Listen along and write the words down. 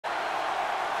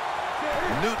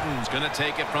Newton's going to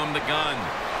take it from the gun.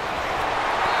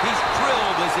 He's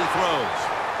drilled as he throws.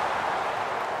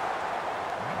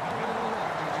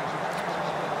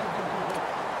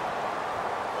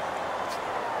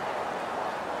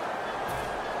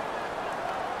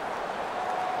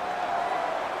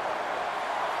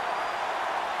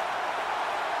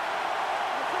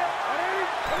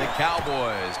 The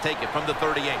Cowboys take it from the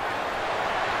 38.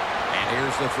 And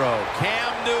here's the throw.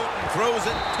 Cam Newton throws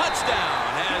it. Touchdown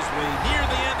as we near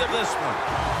the end of this one.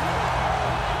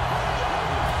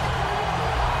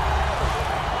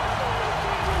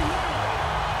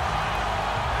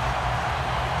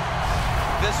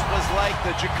 This was like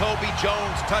the Jacoby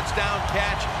Jones touchdown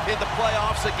catch in the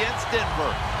playoffs against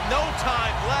Denver. No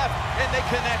time left, and they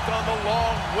connect on the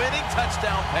long winning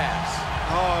touchdown pass.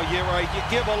 Oh, you're right. You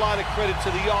give a lot of credit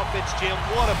to the offense, Jim.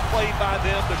 What a play by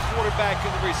them, the quarterback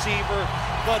and the receiver.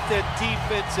 But the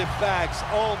defensive backs,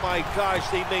 oh my gosh,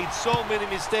 they made so many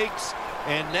mistakes,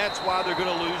 and that's why they're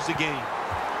going to lose the game.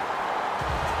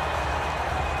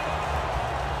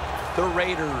 The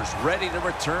Raiders ready to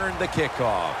return the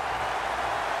kickoff.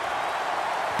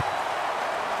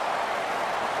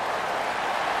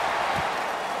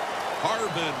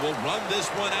 Harbin will run this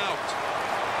one out.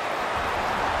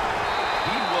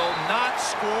 He will not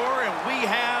score, and we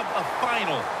have a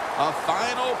final. A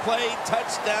final play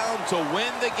touchdown to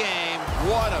win the game.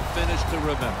 What a finish to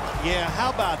remember. Yeah, how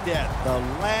about that? The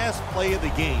last play of the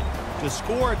game. To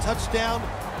score a touchdown,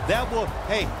 that will,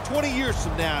 hey, 20 years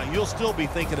from now, you'll still be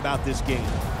thinking about this game.